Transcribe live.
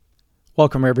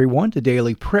Welcome, everyone, to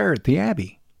Daily Prayer at the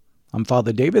Abbey. I'm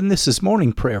Father David, and this is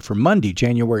morning prayer for Monday,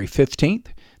 January 15th,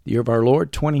 the year of our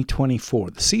Lord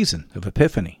 2024, the season of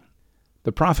Epiphany.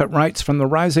 The prophet writes, "From the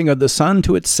rising of the sun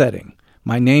to its setting,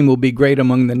 my name will be great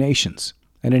among the nations,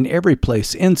 and in every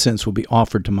place incense will be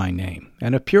offered to my name,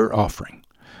 and a pure offering.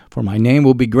 For my name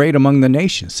will be great among the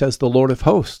nations, says the Lord of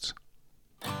hosts."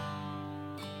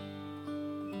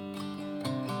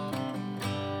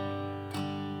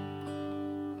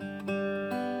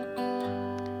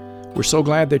 We're so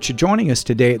glad that you're joining us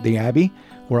today at the Abbey,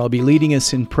 where I'll be leading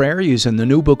us in prayer using the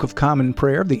New Book of Common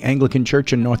Prayer of the Anglican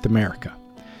Church in North America.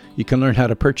 You can learn how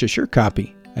to purchase your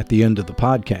copy at the end of the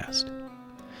podcast.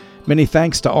 Many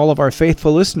thanks to all of our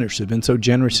faithful listeners who've been so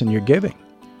generous in your giving.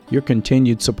 Your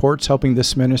continued support's helping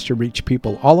this ministry reach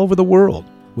people all over the world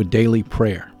with daily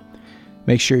prayer.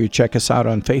 Make sure you check us out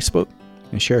on Facebook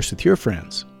and share us with your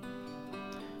friends.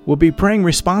 We'll be praying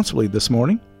responsibly this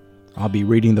morning. I'll be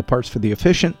reading the parts for the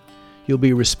efficient. You'll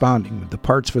be responding with the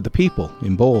parts for the people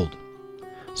in bold.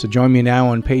 So join me now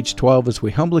on page 12 as we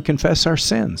humbly confess our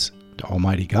sins to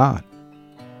Almighty God.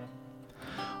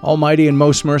 Almighty and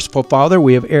most merciful Father,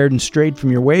 we have erred and strayed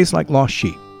from your ways like lost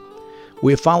sheep.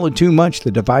 We have followed too much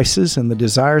the devices and the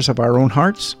desires of our own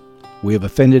hearts. We have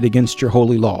offended against your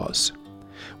holy laws.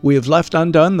 We have left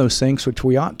undone those things which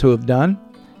we ought to have done,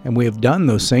 and we have done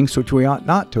those things which we ought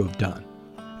not to have done.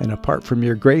 And apart from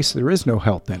your grace, there is no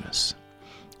health in us.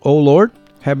 O Lord,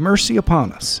 have mercy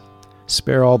upon us.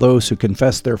 Spare all those who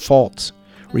confess their faults.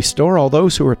 Restore all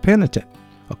those who are penitent,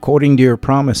 according to your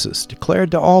promises,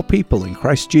 declared to all people in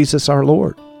Christ Jesus our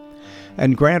Lord.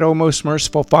 And grant, O most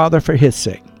merciful Father, for his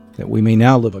sake, that we may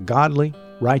now live a godly,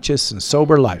 righteous, and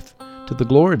sober life, to the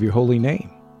glory of your holy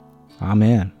name.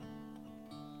 Amen.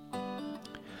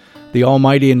 The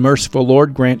Almighty and merciful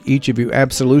Lord grant each of you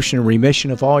absolution and remission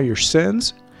of all your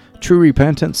sins, true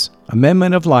repentance,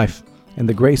 amendment of life, and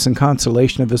the grace and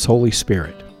consolation of his Holy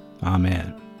Spirit.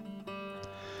 Amen.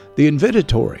 The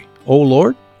invitatory, O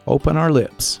Lord, open our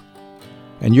lips,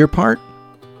 and your part,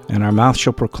 and our mouth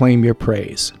shall proclaim your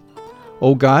praise.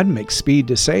 O God, make speed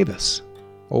to save us.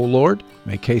 O Lord,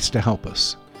 make haste to help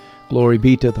us. Glory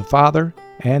be to the Father,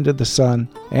 and to the Son,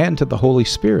 and to the Holy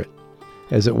Spirit,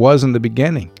 as it was in the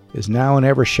beginning, is now, and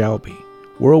ever shall be,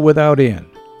 world without end.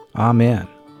 Amen.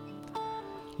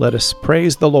 Let us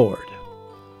praise the Lord.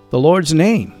 The Lord's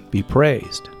name be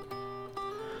praised.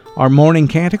 Our morning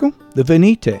canticle, the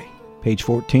Venite, page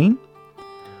 14.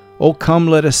 O come,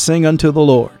 let us sing unto the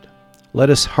Lord. Let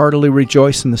us heartily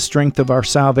rejoice in the strength of our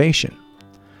salvation.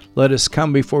 Let us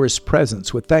come before his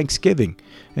presence with thanksgiving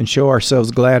and show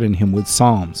ourselves glad in him with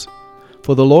psalms.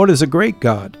 For the Lord is a great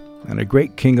God and a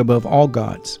great King above all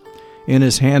gods. In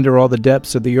his hand are all the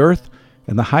depths of the earth,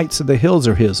 and the heights of the hills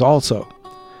are his also.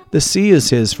 The sea is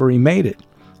his, for he made it,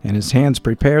 and his hands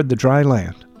prepared the dry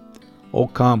land. O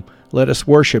come, let us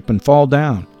worship and fall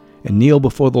down, and kneel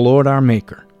before the Lord our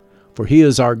Maker. For he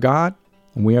is our God,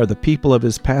 and we are the people of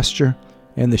his pasture,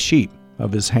 and the sheep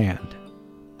of his hand.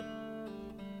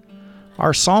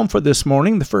 Our psalm for this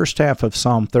morning, the first half of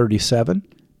Psalm 37,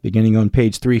 beginning on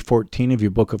page 314 of your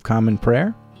Book of Common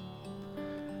Prayer.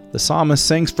 The psalmist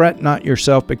sings, "Fret not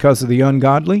yourself because of the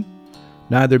ungodly,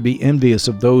 neither be envious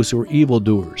of those who are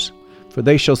evildoers. For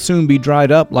they shall soon be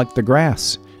dried up like the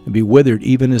grass, and be withered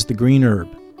even as the green herb.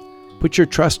 Put your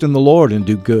trust in the Lord and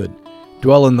do good.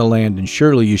 Dwell in the land, and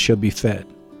surely you shall be fed.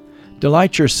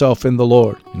 Delight yourself in the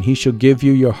Lord, and he shall give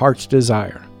you your heart's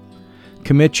desire.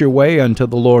 Commit your way unto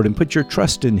the Lord, and put your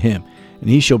trust in him, and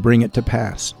he shall bring it to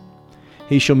pass.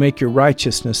 He shall make your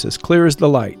righteousness as clear as the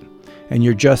light, and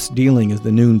your just dealing as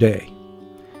the noonday.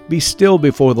 Be still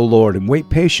before the Lord, and wait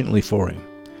patiently for him.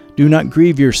 Do not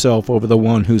grieve yourself over the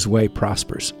one whose way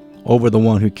prospers, over the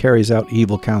one who carries out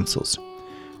evil counsels.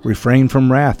 Refrain from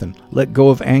wrath and let go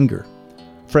of anger.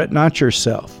 Fret not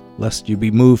yourself, lest you be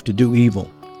moved to do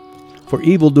evil. For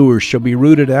evildoers shall be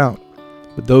rooted out,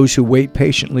 but those who wait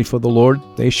patiently for the Lord,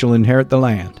 they shall inherit the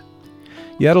land.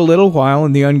 Yet a little while,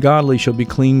 and the ungodly shall be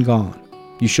clean gone.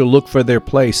 You shall look for their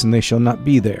place, and they shall not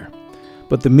be there.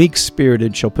 But the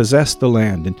meek-spirited shall possess the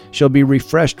land, and shall be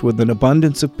refreshed with an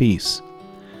abundance of peace.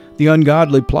 The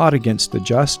ungodly plot against the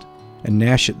just, and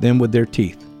gnash at them with their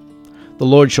teeth. The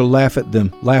Lord shall laugh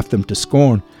them to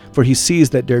scorn, for he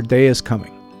sees that their day is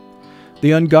coming.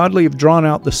 The ungodly have drawn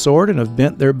out the sword and have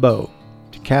bent their bow,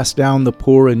 to cast down the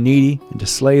poor and needy, and to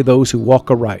slay those who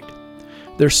walk aright.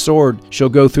 Their sword shall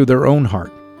go through their own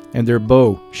heart, and their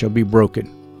bow shall be broken.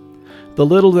 The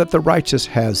little that the righteous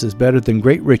has is better than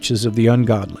great riches of the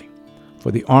ungodly.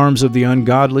 For the arms of the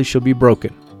ungodly shall be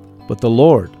broken, but the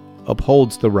Lord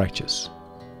upholds the righteous.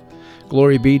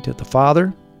 Glory be to the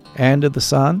Father, and to the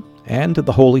Son, and to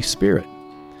the Holy Spirit,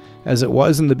 as it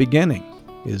was in the beginning,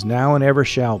 is now, and ever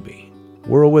shall be,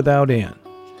 world without end.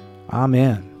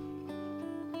 Amen.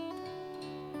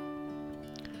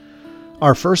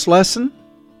 Our first lesson,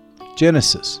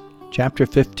 Genesis chapter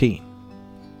 15.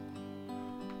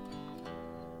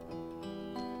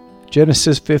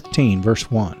 Genesis 15, verse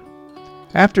 1.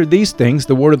 After these things,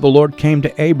 the word of the Lord came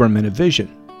to Abram in a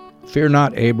vision. Fear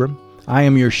not, Abram, I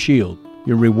am your shield.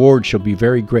 Your reward shall be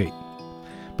very great.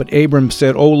 But Abram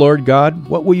said, O Lord God,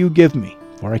 what will you give me?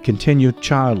 For I continue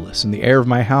childless, and the heir of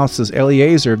my house is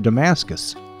Eliezer of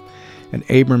Damascus. And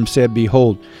Abram said,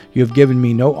 Behold, you have given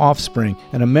me no offspring,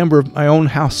 and a member of my own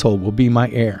household will be my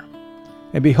heir.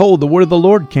 And behold, the word of the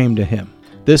Lord came to him.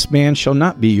 This man shall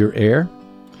not be your heir.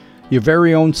 Your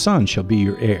very own son shall be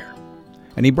your heir.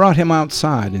 And he brought him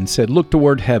outside and said, Look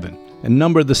toward heaven, and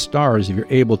number the stars if you're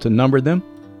able to number them.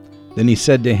 Then he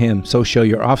said to him, So shall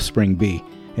your offspring be.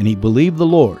 And he believed the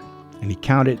Lord, and he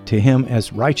counted to him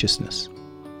as righteousness.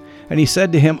 And he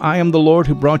said to him, I am the Lord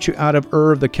who brought you out of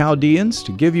Ur of the Chaldeans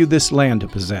to give you this land to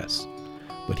possess.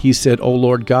 But he said, O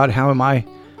Lord God, how am I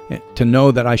to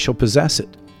know that I shall possess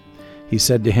it? He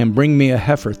said to him, Bring me a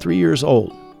heifer 3 years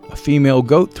old, a female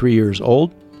goat 3 years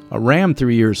old, a ram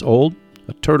 3 years old,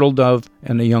 a turtle dove,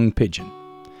 and a young pigeon.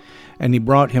 And he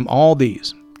brought him all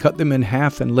these, cut them in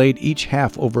half, and laid each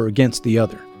half over against the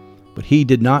other. But he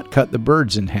did not cut the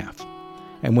birds in half.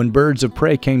 And when birds of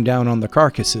prey came down on the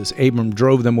carcasses, Abram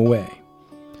drove them away.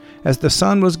 As the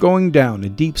sun was going down, a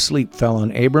deep sleep fell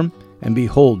on Abram, and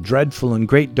behold, dreadful and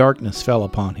great darkness fell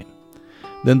upon him.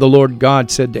 Then the Lord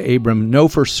God said to Abram, Know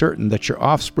for certain that your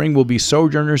offspring will be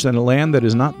sojourners in a land that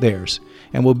is not theirs,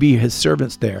 and will be his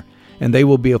servants there, and they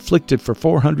will be afflicted for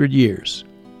 400 years.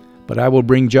 But I will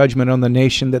bring judgment on the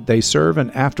nation that they serve,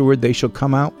 and afterward they shall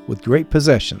come out with great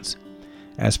possessions.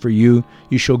 As for you,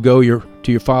 you shall go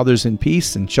to your fathers in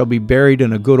peace, and shall be buried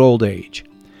in a good old age.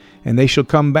 And they shall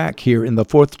come back here in the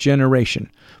 4th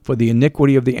generation, for the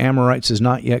iniquity of the Amorites is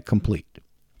not yet complete.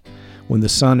 When the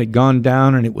sun had gone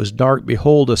down and it was dark,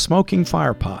 behold, a smoking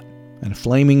firepot and a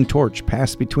flaming torch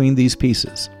passed between these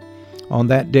pieces. On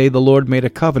that day the Lord made a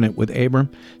covenant with Abram,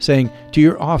 saying, To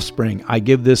your offspring I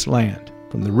give this land,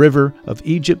 from the river of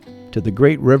Egypt to the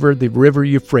great river, the river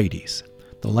Euphrates,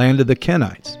 the land of the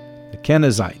Kenites, the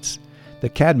Kenizzites, the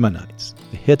Cadmonites,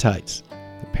 the Hittites,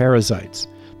 the Perizzites,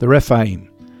 the Rephaim,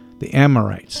 the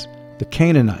Amorites, the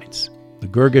Canaanites, the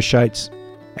Girgashites,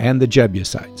 and the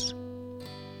Jebusites.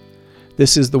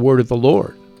 This is the word of the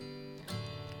Lord.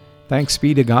 Thanks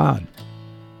be to God.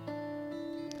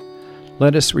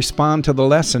 Let us respond to the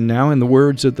lesson now in the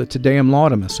words of the Te Deum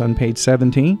Laudamus on page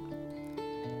 17.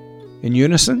 In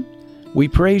unison, we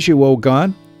praise you, O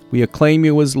God. We acclaim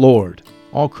you as Lord.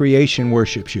 All creation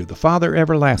worships you, the Father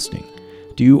everlasting.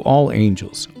 To you all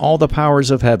angels, all the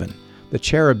powers of heaven, the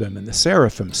cherubim and the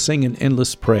seraphim sing in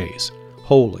endless praise.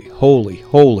 Holy, holy,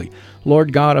 holy,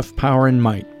 Lord God of power and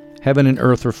might. Heaven and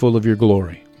earth are full of your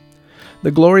glory. The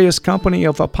glorious company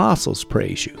of apostles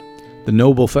praise you. The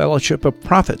noble fellowship of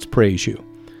prophets praise you.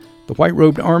 The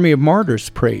white-robed army of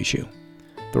martyrs praise you.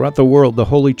 Throughout the world, the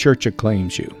Holy Church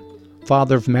acclaims you.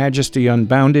 Father of majesty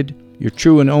unbounded, your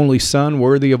true and only Son,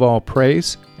 worthy of all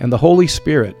praise, and the Holy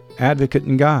Spirit, advocate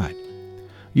and guide.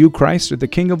 You, Christ, are the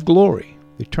King of glory,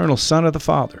 the eternal Son of the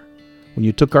Father. When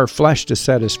you took our flesh to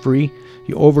set us free,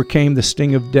 you overcame the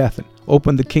sting of death and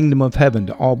opened the kingdom of heaven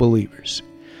to all believers.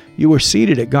 You were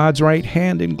seated at God's right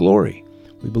hand in glory.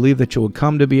 We believe that you will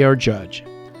come to be our judge.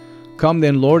 Come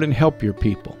then, Lord, and help your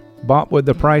people, bought with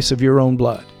the price of your own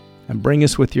blood, and bring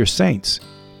us with your saints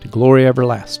to glory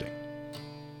everlasting.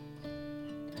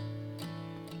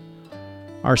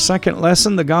 Our second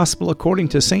lesson, the Gospel according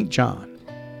to St. John.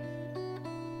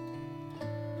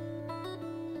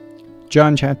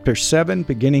 John chapter 7,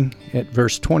 beginning at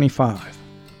verse 25.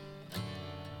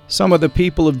 Some of the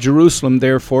people of Jerusalem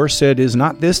therefore said, Is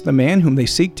not this the man whom they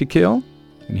seek to kill?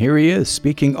 And here he is,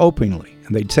 speaking openly,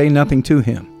 and they'd say nothing to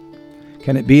him.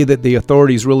 Can it be that the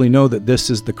authorities really know that this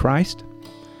is the Christ?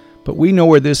 But we know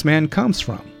where this man comes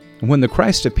from, and when the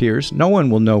Christ appears, no one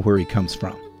will know where he comes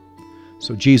from.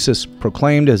 So Jesus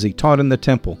proclaimed as he taught in the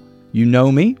temple, You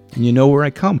know me, and you know where I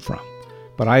come from,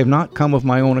 but I have not come of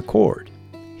my own accord.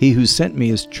 He who sent me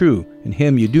is true, and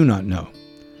him you do not know.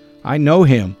 I know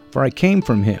him, for I came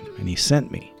from him, and he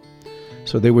sent me.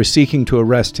 So they were seeking to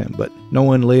arrest him, but no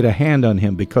one laid a hand on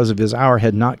him because of his hour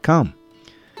had not come.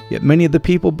 Yet many of the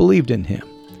people believed in him.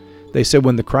 They said,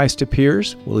 When the Christ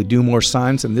appears, will he do more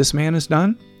signs than this man has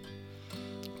done?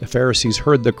 The Pharisees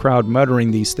heard the crowd muttering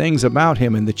these things about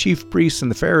him, and the chief priests and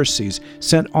the Pharisees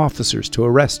sent officers to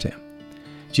arrest him.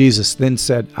 Jesus then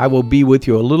said, I will be with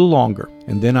you a little longer,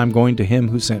 and then I'm going to him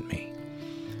who sent me.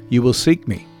 You will seek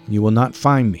me, and you will not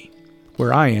find me.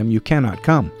 Where I am, you cannot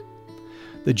come.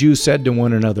 The Jews said to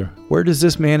one another, Where does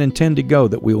this man intend to go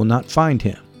that we will not find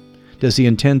him? Does he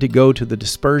intend to go to the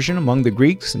dispersion among the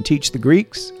Greeks and teach the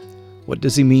Greeks? What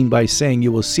does he mean by saying,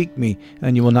 You will seek me,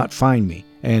 and you will not find me,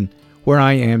 and where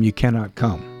I am, you cannot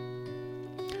come?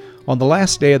 On the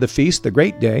last day of the feast, the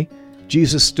great day,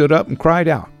 Jesus stood up and cried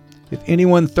out, If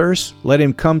anyone thirsts, let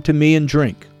him come to me and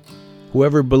drink.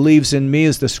 Whoever believes in me,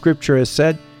 as the Scripture has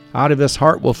said, out of his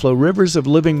heart will flow rivers of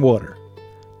living water.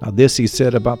 Now this he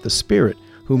said about the Spirit,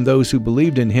 whom those who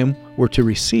believed in him were to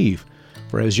receive,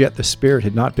 for as yet the Spirit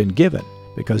had not been given,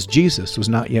 because Jesus was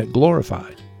not yet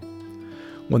glorified.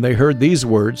 When they heard these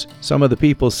words, some of the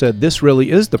people said, This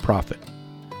really is the prophet.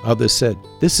 Others said,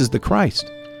 This is the Christ.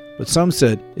 But some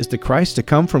said, Is the Christ to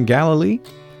come from Galilee?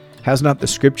 Has not the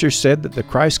Scripture said that the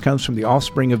Christ comes from the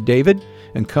offspring of David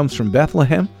and comes from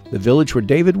Bethlehem, the village where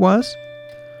David was?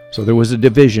 So there was a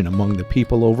division among the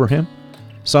people over him.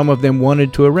 Some of them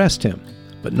wanted to arrest him,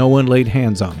 but no one laid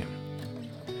hands on him.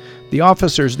 The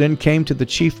officers then came to the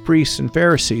chief priests and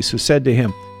Pharisees, who said to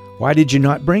him, Why did you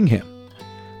not bring him?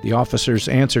 The officers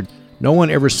answered, No one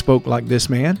ever spoke like this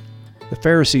man. The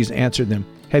Pharisees answered them,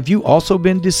 Have you also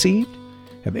been deceived?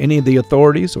 Have any of the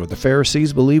authorities or the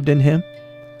Pharisees believed in him?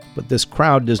 But this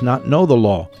crowd does not know the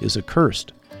law, is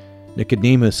accursed.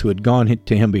 Nicodemus, who had gone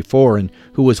to him before and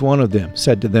who was one of them,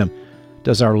 said to them,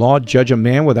 Does our law judge a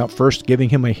man without first giving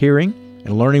him a hearing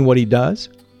and learning what he does?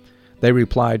 They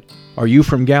replied, Are you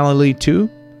from Galilee too?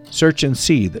 Search and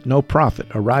see that no prophet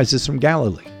arises from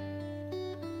Galilee.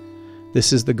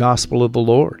 This is the gospel of the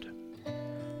Lord.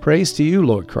 Praise to you,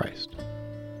 Lord Christ.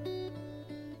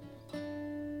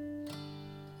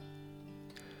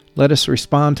 Let us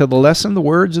respond to the lesson, the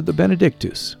words of the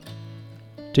Benedictus.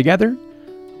 Together,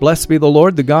 blessed be the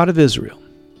Lord, the God of Israel.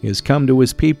 He has come to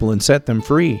his people and set them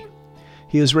free.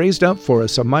 He has raised up for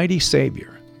us a mighty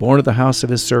Savior, born of the house of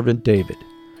his servant David.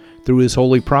 Through his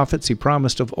holy prophets he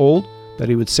promised of old that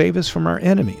he would save us from our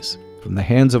enemies, from the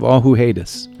hands of all who hate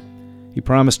us. He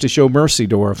promised to show mercy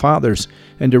to our fathers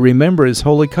and to remember his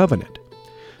holy covenant.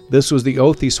 This was the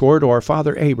oath he swore to our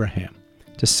father Abraham,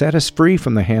 to set us free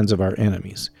from the hands of our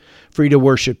enemies, free to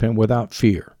worship him without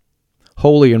fear,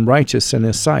 holy and righteous in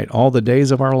his sight all the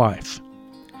days of our life.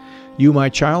 You, my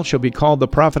child, shall be called the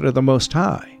prophet of the Most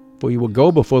High, for you will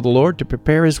go before the Lord to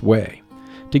prepare his way,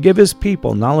 to give his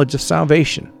people knowledge of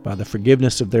salvation by the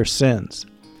forgiveness of their sins.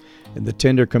 In the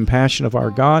tender compassion of our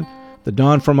God, the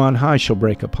dawn from on high shall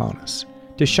break upon us,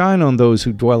 to shine on those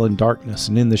who dwell in darkness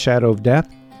and in the shadow of death,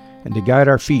 and to guide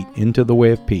our feet into the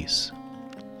way of peace.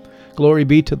 Glory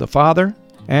be to the Father,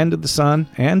 and to the Son,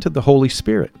 and to the Holy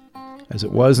Spirit, as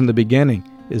it was in the beginning,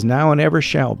 is now, and ever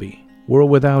shall be, world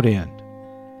without end.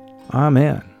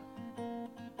 Amen.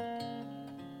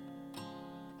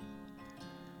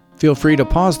 Feel free to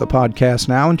pause the podcast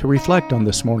now and to reflect on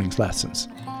this morning's lessons.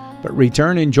 But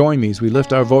return and join me as we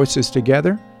lift our voices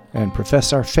together and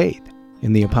profess our faith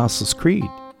in the Apostles' Creed.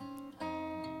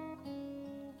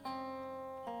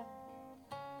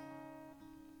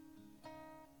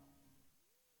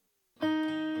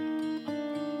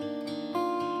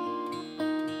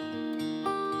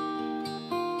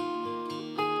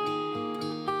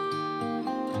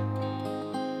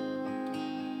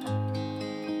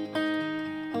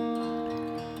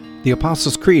 The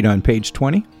Apostles' Creed on page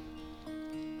 20.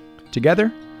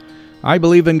 Together, I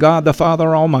believe in God the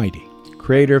Father Almighty,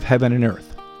 creator of heaven and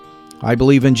earth. I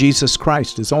believe in Jesus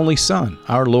Christ, his only Son,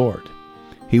 our Lord.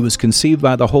 He was conceived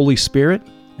by the Holy Spirit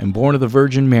and born of the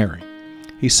Virgin Mary.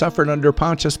 He suffered under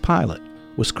Pontius Pilate,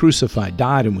 was crucified,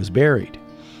 died, and was buried.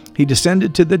 He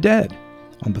descended to the dead.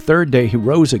 On the third day he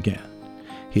rose again.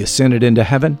 He ascended into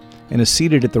heaven and is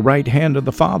seated at the right hand of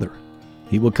the Father.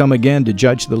 He will come again to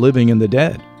judge the living and the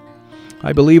dead.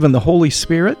 I believe in the Holy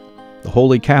Spirit, the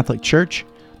Holy Catholic Church,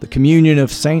 the communion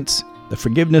of saints, the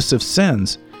forgiveness of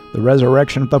sins, the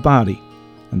resurrection of the body,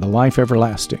 and the life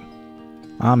everlasting.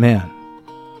 Amen.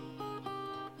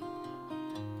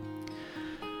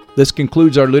 This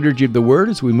concludes our Liturgy of the Word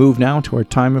as we move now to our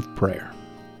time of prayer.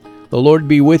 The Lord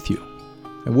be with you,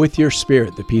 and with your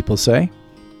spirit, the people say.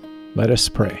 Let us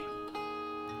pray.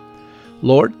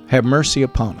 Lord, have mercy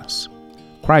upon us.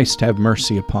 Christ, have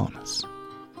mercy upon us.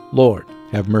 Lord,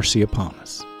 have mercy upon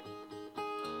us.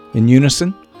 In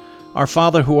unison, Our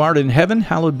Father who art in heaven,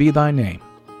 hallowed be thy name.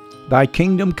 Thy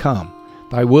kingdom come,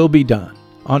 thy will be done,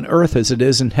 on earth as it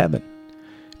is in heaven.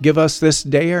 Give us this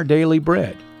day our daily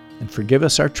bread, and forgive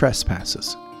us our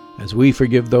trespasses, as we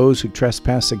forgive those who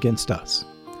trespass against us.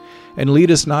 And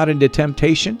lead us not into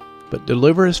temptation, but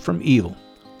deliver us from evil.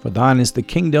 For thine is the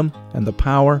kingdom, and the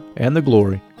power, and the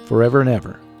glory, forever and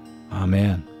ever.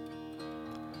 Amen.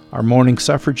 Our morning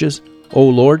suffrages, O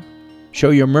Lord,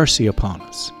 show your mercy upon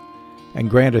us, and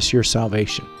grant us your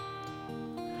salvation.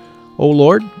 O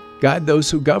Lord, guide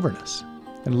those who govern us,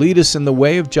 and lead us in the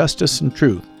way of justice and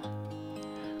truth.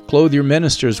 Clothe your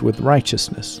ministers with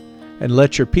righteousness, and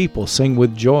let your people sing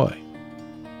with joy.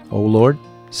 O Lord,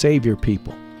 save your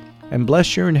people, and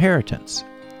bless your inheritance.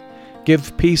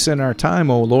 Give peace in our time,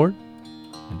 O Lord,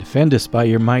 and defend us by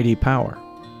your mighty power.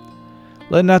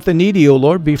 Let not the needy, O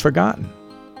Lord, be forgotten,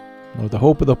 nor the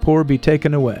hope of the poor be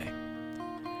taken away.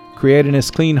 Create in us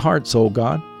clean hearts, O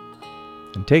God,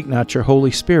 and take not your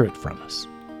Holy Spirit from us.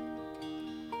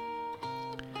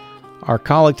 Our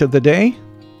collect of the day,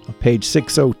 on page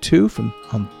 602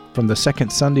 from the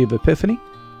second Sunday of Epiphany.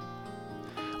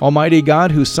 Almighty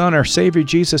God, whose Son, our Savior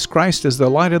Jesus Christ, is the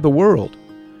light of the world,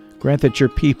 grant that your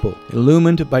people,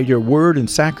 illumined by your word and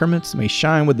sacraments, may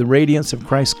shine with the radiance of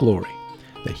Christ's glory,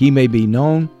 that he may be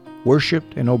known,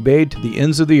 worshipped, and obeyed to the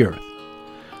ends of the earth.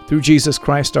 Through Jesus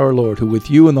Christ our Lord, who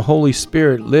with you and the Holy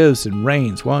Spirit lives and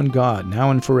reigns, one God, now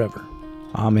and forever.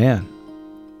 Amen.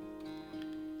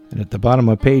 And at the bottom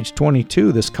of page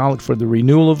 22, this collect for the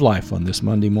renewal of life on this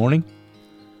Monday morning.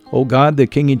 O God, the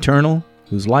King eternal,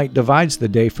 whose light divides the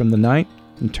day from the night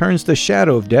and turns the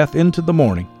shadow of death into the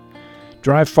morning,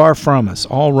 drive far from us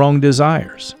all wrong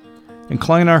desires.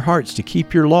 Incline our hearts to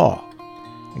keep your law,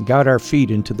 and guide our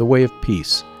feet into the way of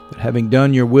peace, that having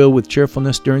done your will with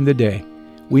cheerfulness during the day,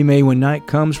 we may, when night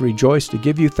comes, rejoice to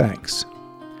give you thanks.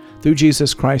 Through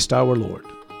Jesus Christ our Lord.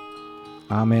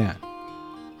 Amen.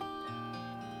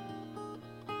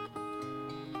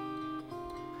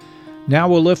 Now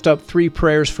we'll lift up 3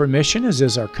 prayers for mission, as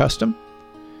is our custom.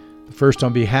 The first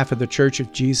on behalf of the Church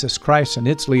of Jesus Christ and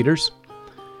its leaders.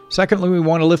 Secondly, we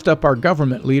want to lift up our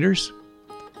government leaders.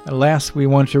 And last, we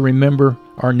want to remember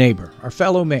our neighbor, our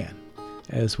fellow man,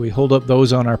 as we hold up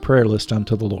those on our prayer list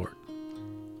unto the Lord.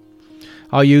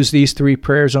 I'll use these 3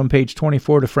 prayers on page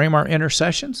 24 to frame our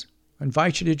intercessions. I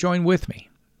invite you to join with me.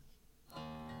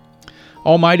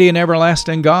 Almighty and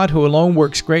everlasting God, who alone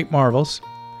works great marvels,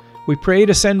 we pray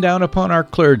to send down upon our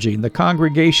clergy and the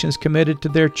congregations committed to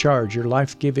their charge your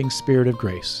life-giving Spirit of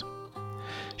grace.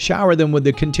 Shower them with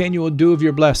the continual dew of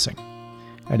your blessing,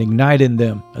 and ignite in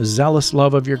them a zealous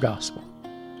love of your gospel.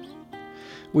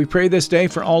 We pray this day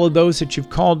for all of those that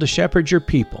you've called to shepherd your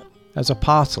people as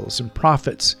apostles and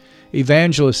prophets,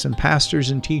 evangelists and pastors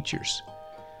and teachers.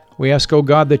 We ask, O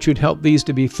God, that you'd help these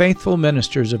to be faithful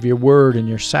ministers of your word and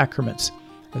your sacraments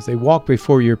as they walk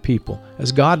before your people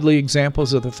as godly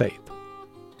examples of the faith.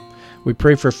 We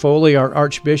pray for Foley, our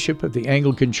Archbishop of the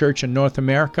Anglican Church in North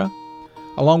America,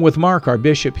 along with Mark, our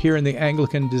Bishop here in the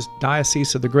Anglican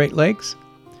Diocese of the Great Lakes,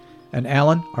 and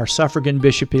Alan, our suffragan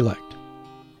Bishop-elect.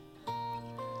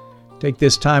 Take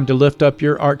this time to lift up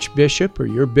your Archbishop or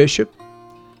your Bishop,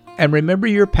 and remember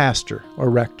your pastor or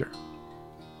rector.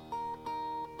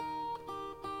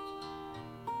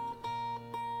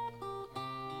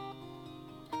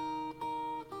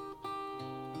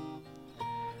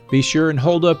 Be sure and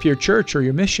hold up your church or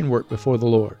your mission work before the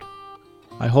Lord.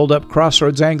 I hold up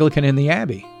Crossroads Anglican in the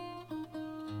Abbey.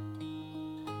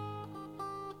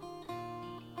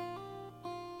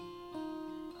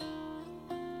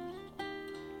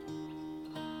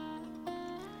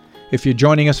 If you're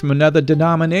joining us from another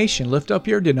denomination, lift up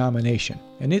your denomination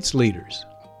and its leaders.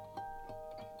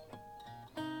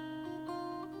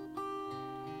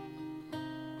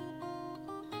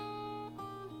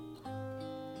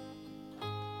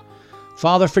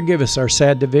 Father, forgive us our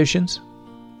sad divisions.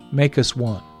 Make us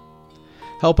one.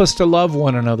 Help us to love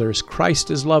one another as Christ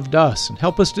has loved us, and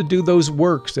help us to do those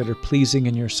works that are pleasing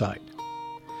in your sight.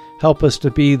 Help us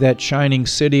to be that shining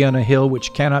city on a hill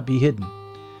which cannot be hidden,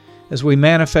 as we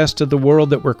manifest to the world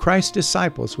that we're Christ's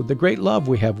disciples with the great love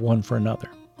we have one for another.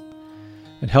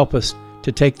 And help us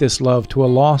to take this love to a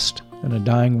lost and a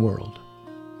dying world.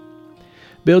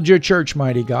 Build your church,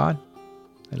 mighty God,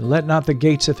 and let not the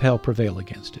gates of hell prevail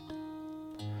against it.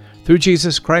 Through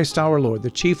Jesus Christ our Lord,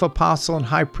 the chief apostle and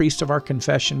high priest of our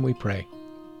confession, we pray.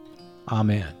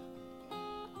 Amen.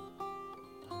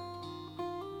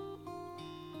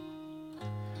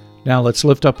 Now let's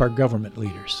lift up our government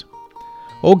leaders.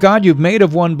 O God, you've made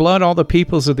of one blood all the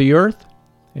peoples of the earth,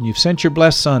 and you've sent your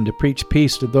blessed Son to preach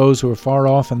peace to those who are far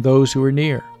off and those who are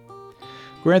near.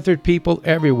 Grant that people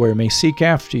everywhere may seek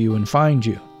after you and find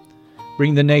you.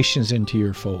 Bring the nations into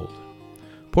your fold.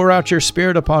 Pour out your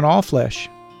Spirit upon all flesh,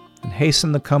 and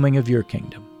hasten the coming of your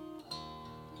kingdom.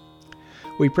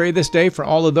 We pray this day for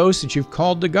all of those that you've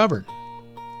called to govern,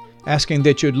 asking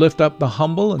that you'd lift up the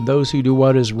humble and those who do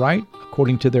what is right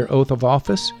according to their oath of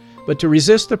office, but to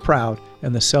resist the proud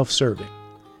and the self-serving,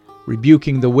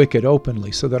 rebuking the wicked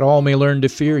openly so that all may learn to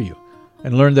fear you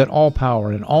and learn that all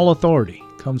power and all authority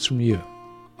comes from you.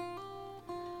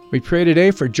 We pray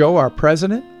today for Joe, our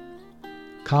president,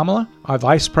 Kamala, our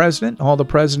vice president, all the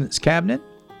president's cabinet.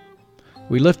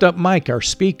 We lift up Mike, our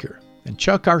speaker, and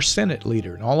Chuck, our Senate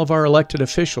leader, and all of our elected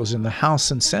officials in the House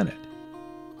and Senate.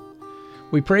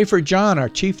 We pray for John, our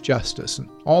Chief Justice, and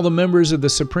all the members of the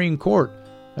Supreme Court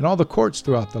and all the courts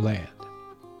throughout the land.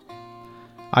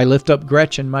 I lift up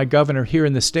Gretchen, my governor here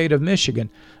in the state of Michigan,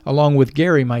 along with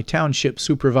Gary, my township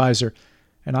supervisor,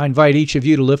 and I invite each of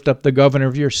you to lift up the governor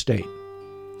of your state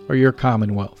or your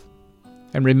commonwealth,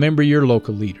 and remember your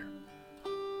local leader.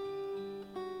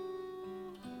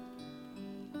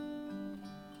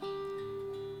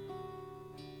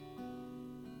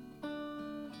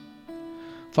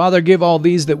 Father, give all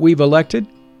these that we've elected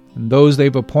and those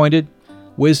they've appointed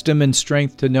wisdom and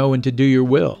strength to know and to do your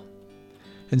will.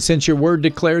 And since your word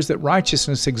declares that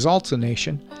righteousness exalts a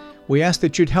nation, we ask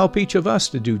that you'd help each of us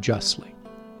to do justly,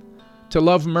 to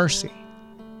love mercy,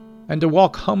 and to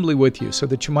walk humbly with you so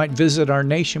that you might visit our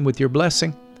nation with your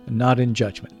blessing and not in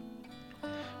judgment.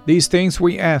 These things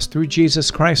we ask through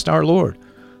Jesus Christ our Lord,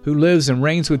 who lives and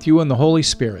reigns with you in the Holy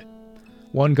Spirit,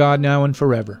 one God now and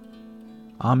forever.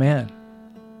 Amen.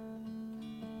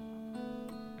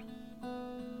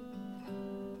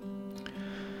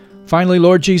 Finally,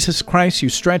 Lord Jesus Christ, you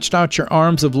stretched out your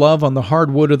arms of love on the hard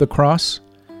wood of the cross,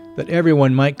 that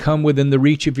everyone might come within the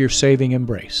reach of your saving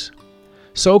embrace.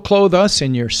 So clothe us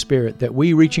in your Spirit, that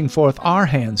we, reaching forth our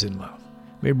hands in love,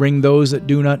 may bring those that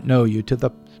do not know you to the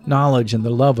knowledge and the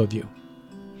love of you.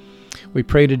 We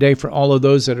pray today for all of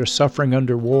those that are suffering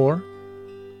under war,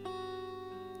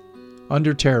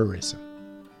 under terrorism,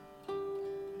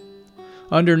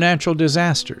 under natural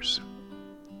disasters,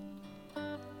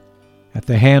 at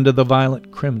the hand of the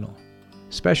violent criminal,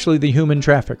 especially the human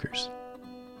traffickers.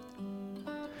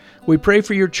 We pray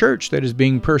for your church that is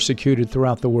being persecuted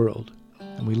throughout the world,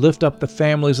 and we lift up the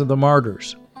families of the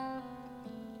martyrs,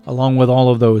 along with all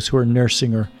of those who are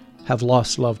nursing or have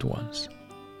lost loved ones.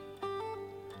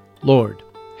 Lord,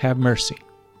 have mercy.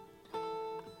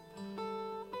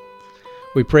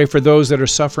 We pray for those that are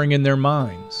suffering in their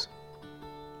minds,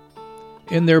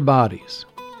 in their bodies,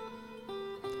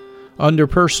 under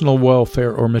personal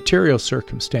welfare or material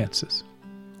circumstances.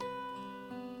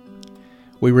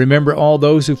 We remember all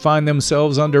those who find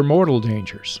themselves under mortal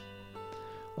dangers,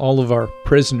 all of our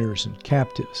prisoners and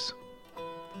captives,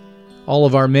 all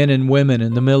of our men and women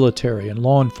in the military and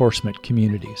law enforcement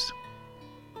communities,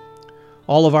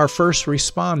 all of our first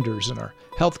responders and our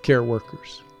healthcare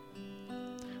workers.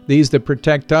 These that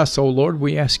protect us, O Lord,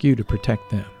 we ask you to protect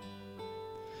them.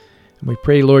 And we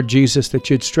pray, Lord Jesus, that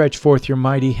you'd stretch forth your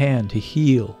mighty hand to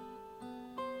heal,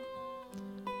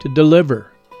 to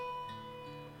deliver,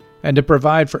 and to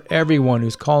provide for everyone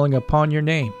who's calling upon your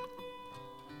name.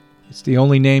 It's the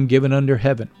only name given under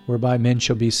heaven whereby men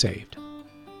shall be saved.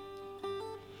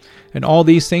 And all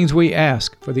these things we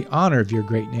ask for the honor of your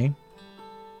great name.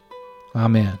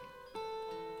 Amen.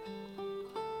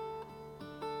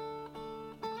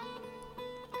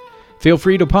 Feel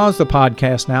free to pause the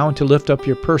podcast now and to lift up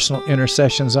your personal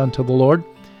intercessions unto the Lord,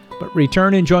 but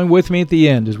return and join with me at the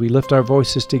end as we lift our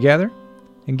voices together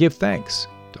and give thanks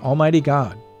to Almighty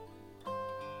God.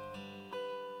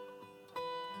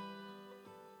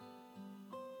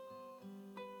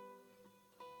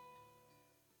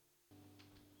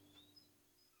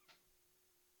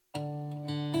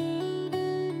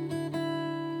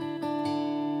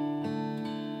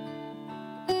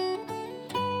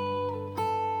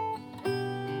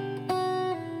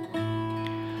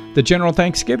 The General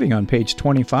Thanksgiving on page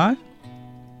 25.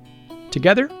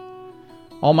 Together,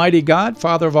 Almighty God,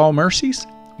 Father of all mercies,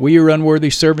 we, your unworthy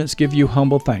servants, give you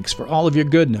humble thanks for all of your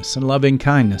goodness and loving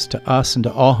kindness to us and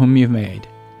to all whom you've made.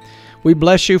 We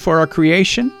bless you for our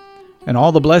creation and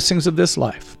all the blessings of this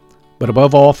life, but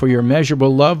above all for your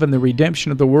immeasurable love and the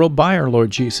redemption of the world by our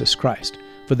Lord Jesus Christ,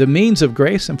 for the means of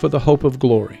grace and for the hope of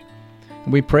glory.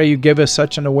 And we pray you give us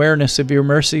such an awareness of your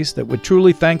mercies that with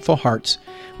truly thankful hearts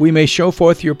we may show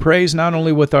forth your praise not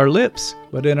only with our lips,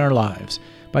 but in our lives,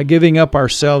 by giving up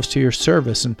ourselves to your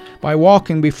service and by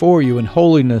walking before you in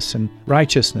holiness and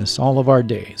righteousness all of our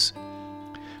days.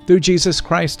 Through Jesus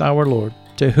Christ our Lord,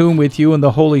 to whom with you and the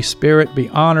Holy Spirit be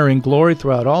honor and glory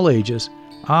throughout all ages.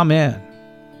 Amen.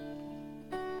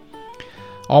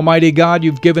 Almighty God,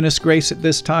 you've given us grace at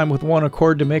this time with one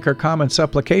accord to make our common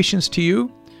supplications to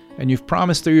you, and you've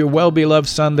promised through your well-beloved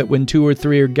Son that when 2 or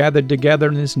 3 are gathered together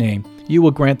in his name, you will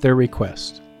grant their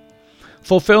request.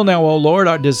 Fulfill now, O Lord,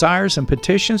 our desires and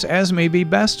petitions as may be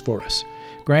best for us,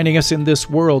 granting us in this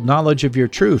world knowledge of your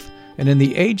truth, and in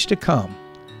the age to come,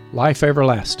 life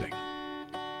everlasting.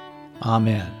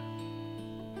 Amen.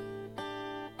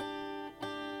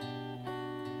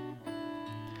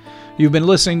 You've been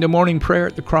listening to Morning Prayer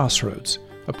at the Crossroads,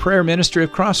 a prayer ministry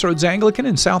of Crossroads Anglican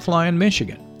in South Lyon,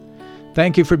 Michigan.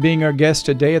 Thank you for being our guest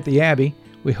today at the Abbey.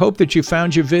 We hope that you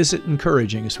found your visit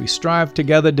encouraging as we strive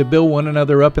together to build one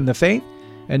another up in the faith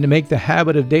and to make the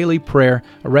habit of daily prayer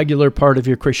a regular part of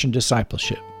your Christian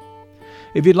discipleship.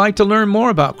 If you'd like to learn more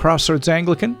about Crossroads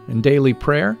Anglican and daily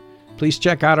prayer, please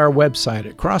check out our website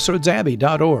at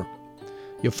crossroadsabbey.org.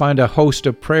 You'll find a host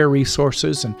of prayer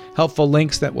resources and helpful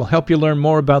links that will help you learn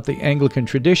more about the Anglican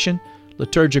tradition,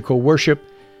 liturgical worship,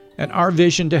 and our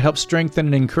vision to help strengthen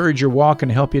and encourage your walk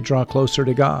and help you draw closer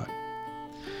to God.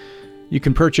 You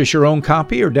can purchase your own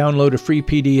copy or download a free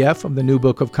PDF of the New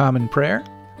Book of Common Prayer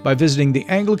by visiting the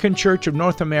Anglican Church of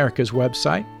North America's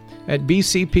website at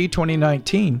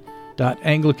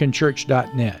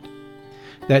bcp2019.anglicanchurch.net.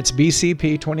 That's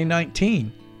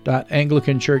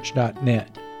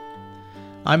bcp2019.anglicanchurch.net.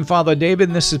 I'm Father David,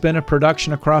 and this has been a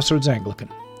production of Crossroads Anglican.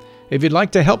 If you'd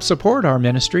like to help support our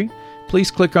ministry,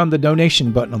 please click on the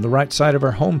donation button on the right side of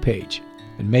our homepage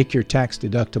and make your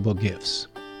tax-deductible gifts.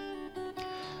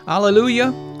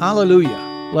 Alleluia,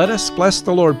 alleluia. Let us bless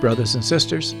the Lord, brothers and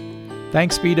sisters.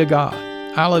 Thanks be to God.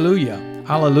 Alleluia,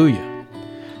 alleluia.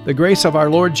 The grace of our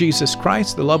Lord Jesus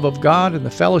Christ, the love of God, and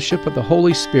the fellowship of the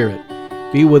Holy Spirit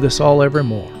be with us all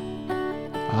evermore.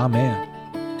 Amen.